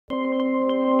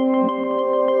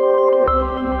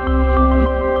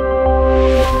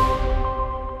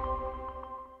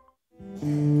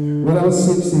When I was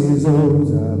 6 years old,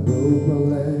 I broke my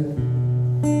leg.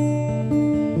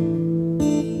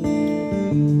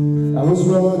 I was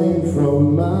running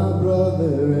from my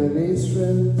brother and his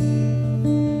friends.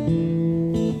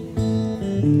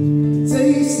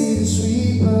 Tasted the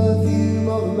sweet perfume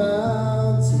of a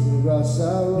mountain grass I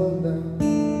rolled down.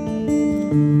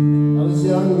 I was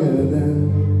younger then.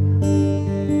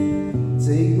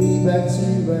 Take me back to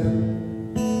when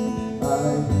I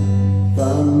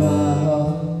found my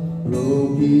heart.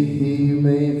 Broke he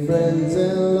made friends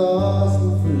and lost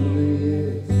them through the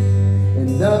years.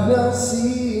 And I've not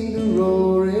seen the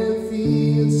roaring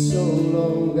fields so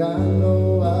long. I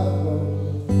know I've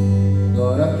grown,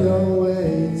 but I can't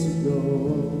wait to go.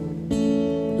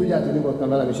 Tudjátok, nyugodtan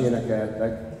velem is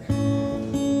énekeltek.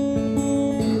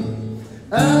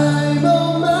 I'm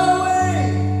on my way,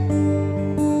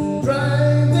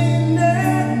 driving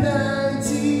at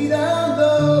 90 down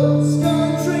those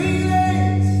country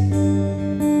lanes,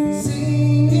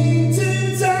 singing to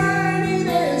Tiny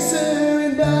Dancer,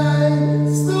 and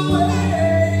that's the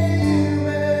way you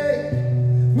make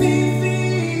me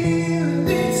feel.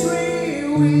 It's real.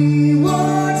 We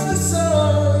watch the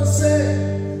sunset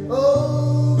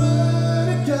over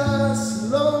the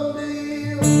castle on the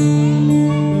hill.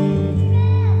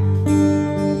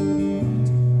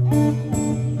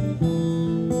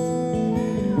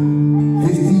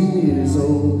 15 years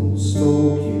old,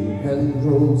 smoking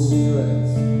hand-rolled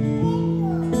cigarettes,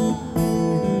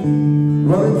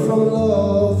 running from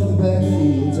love through the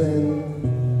backfields and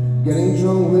getting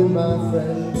drunk with my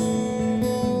friends.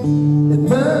 And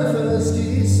my first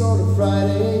kiss on a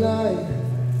Friday night,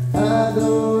 I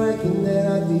don't reckon that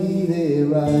I did it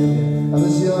right. I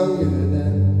was younger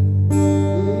then.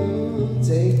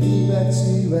 Take me back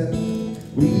to when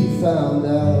we found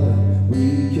out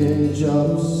weekend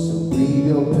jobs, so we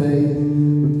don't pay.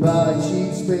 We buy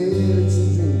cheap spirits and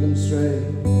drink them straight.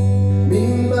 Me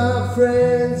and my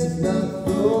friends have not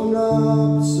grown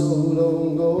up so long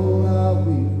ago. How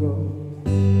we've grown,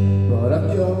 but I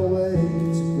can't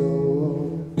wait to go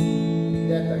home.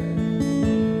 Yeah, thank you.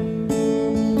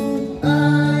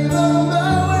 I'm on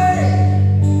my way.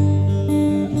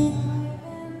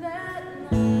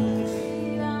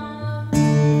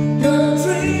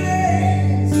 Country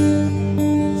lanes,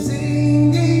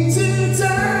 singing to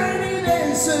Tiny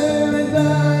Dancer, and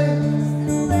that's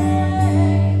the way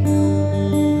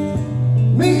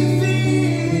me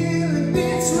feel.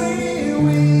 It's real.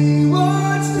 We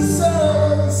watch the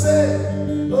sunset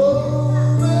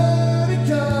over the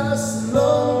castle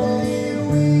on the hill.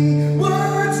 We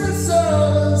watch the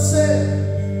sunset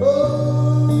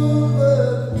over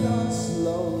the castle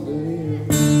on the hill.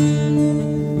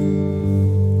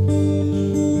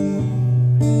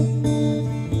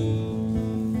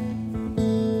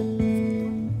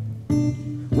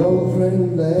 One friend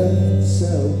left the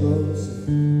cell close,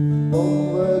 one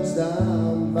works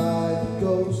down by the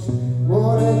coast.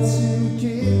 One and two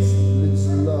kids lives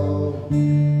alone.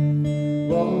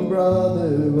 One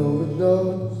brother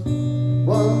overdosed.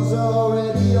 One's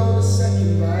already on the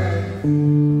second life.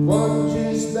 One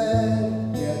just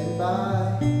bad getting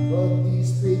by. But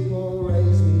these people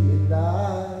raise me and I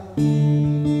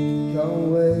can't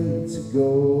wait to go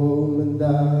home, and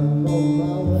I'm on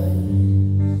my way.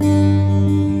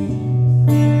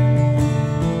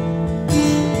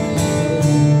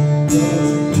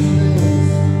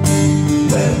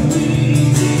 When we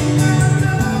did not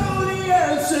know the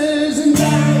answers, and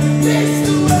that's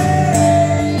the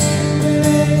way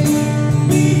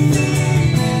we feel.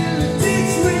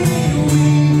 It's real. We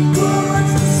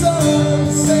watch the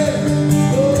sunset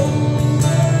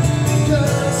over the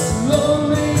castle on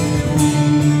the hill. We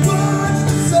watch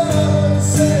the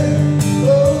sunset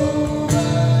over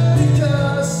the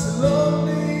castle on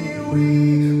the hill. We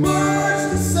watch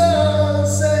the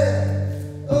sunset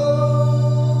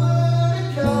over the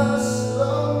castle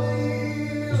on the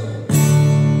hill.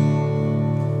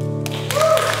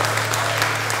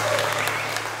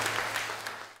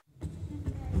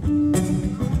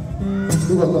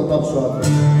 Nyugodtan tapsolhatok.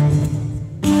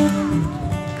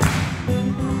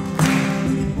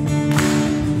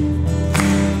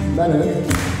 Menő.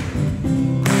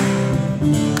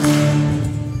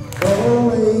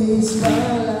 Always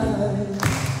twilight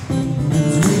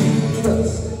between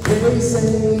us. They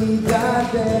say God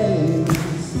days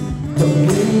don't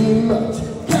mean much.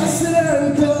 Casting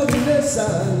and covering the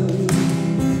sun.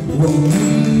 Won't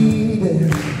need it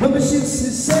when the ships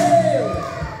is sail.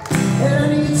 And I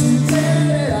need to tell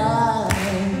that I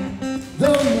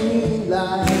don't mean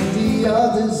like the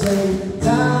others in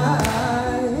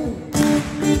time.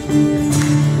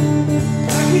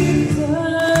 I keep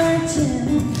searching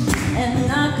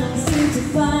and I can't seem to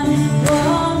find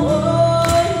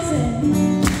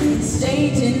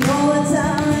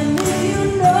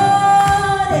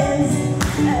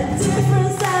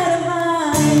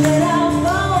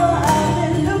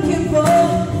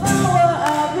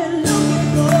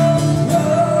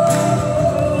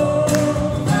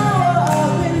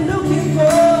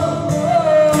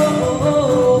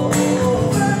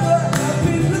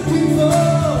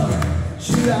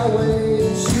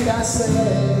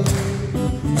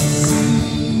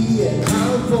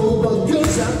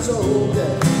soul.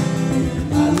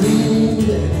 I need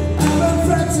it. I'm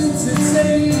frightened to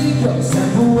take your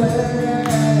step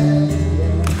away,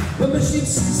 but my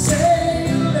ship's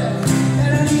sailed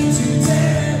and I need to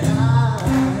die.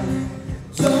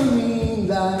 Don't mean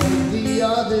like the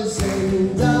others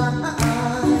and die.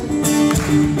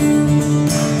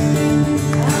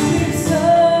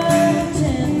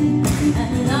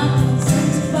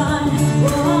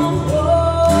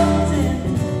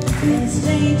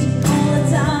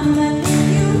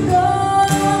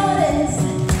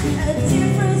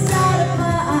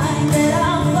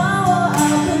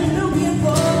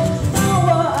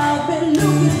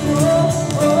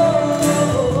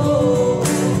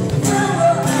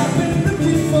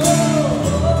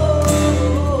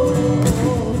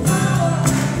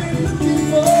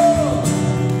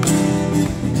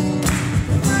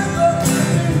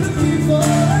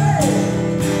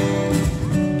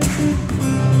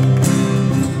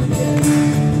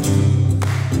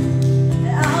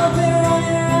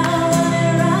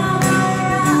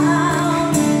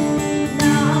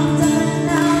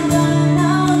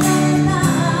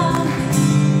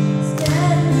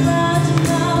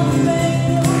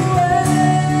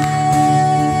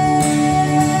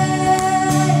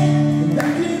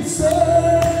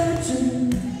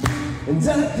 And I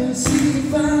can see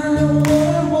if I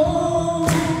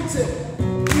want it.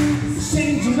 It's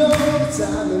changing all the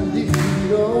time and if you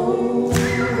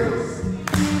notice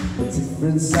a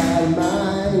different side of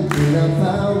mine, when I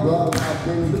found what I've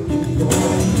been looking for.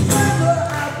 What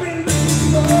I've been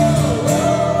looking for.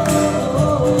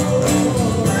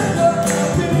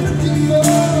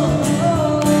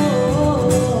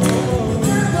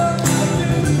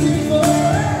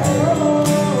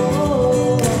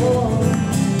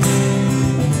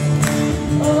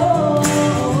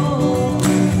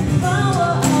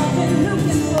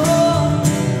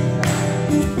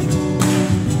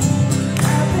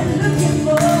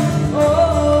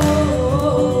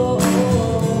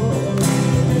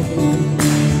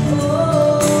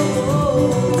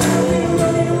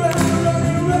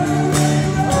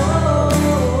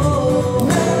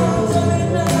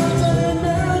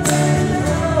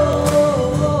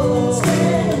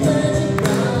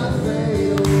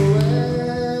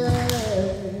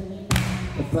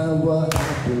 Find what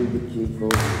I've been looking for.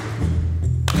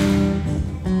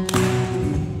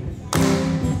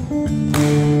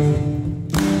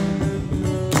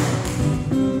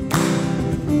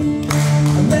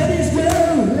 I met this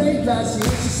girl late last year.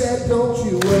 She said, don't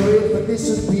you worry, but this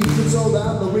is people told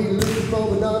I'm not really looking for,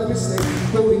 but not a mistake.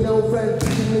 Though no friend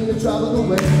keeping me travel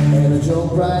away. And I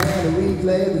jumped right and a week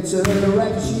later returned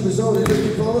around, cause she was only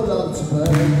looking for love to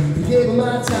burn. We gave her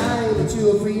my time and 2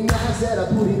 or 3 nights that I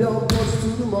put it on closer to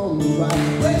the moment right.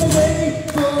 Wait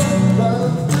for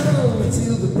love,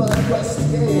 until the blood rushed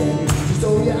again. She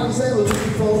told me I was never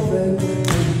looking for a friend.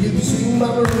 You can see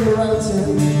my room around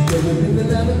town. There have been the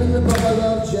lemon and the bottle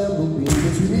of jumble bean.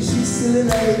 Between me she's still an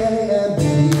A.M.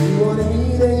 If you wanted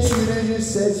me then should have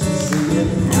just said she's singing.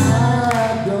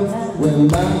 I don't when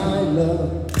my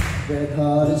love, that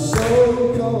heart is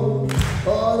so cold.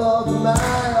 All over my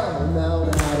own now, I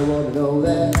don't wanna know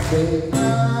that, babe.